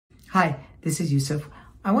Hi, this is Yusuf.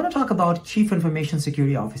 I want to talk about Chief Information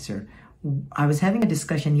Security Officer. I was having a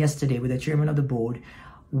discussion yesterday with the chairman of the board.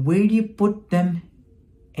 Where do you put them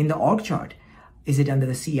in the org chart? Is it under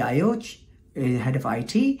the CIO, head of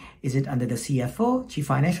IT? Is it under the CFO, Chief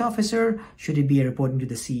Financial Officer? Should it be reporting to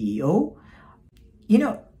the CEO?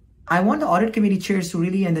 I want the audit committee chairs to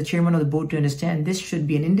really, and the chairman of the board to understand this should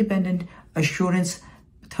be an independent assurance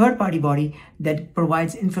third-party body that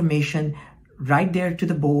provides information right there to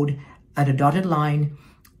the board at a dotted line,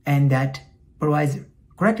 and that provides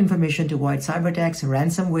correct information to avoid cyber attacks,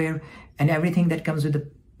 ransomware, and everything that comes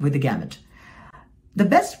with the gamut. The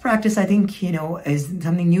best practice, I think, is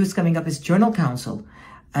something new is coming up, is journal counsel.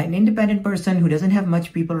 An independent person who doesn't have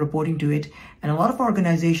much people reporting to it. And a lot of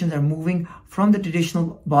organizations are moving from the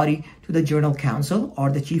traditional body to the journal counsel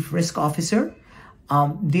or the chief risk officer.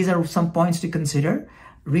 These are some points to consider.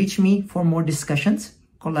 Reach me for more discussions.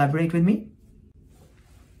 Collaborate with me.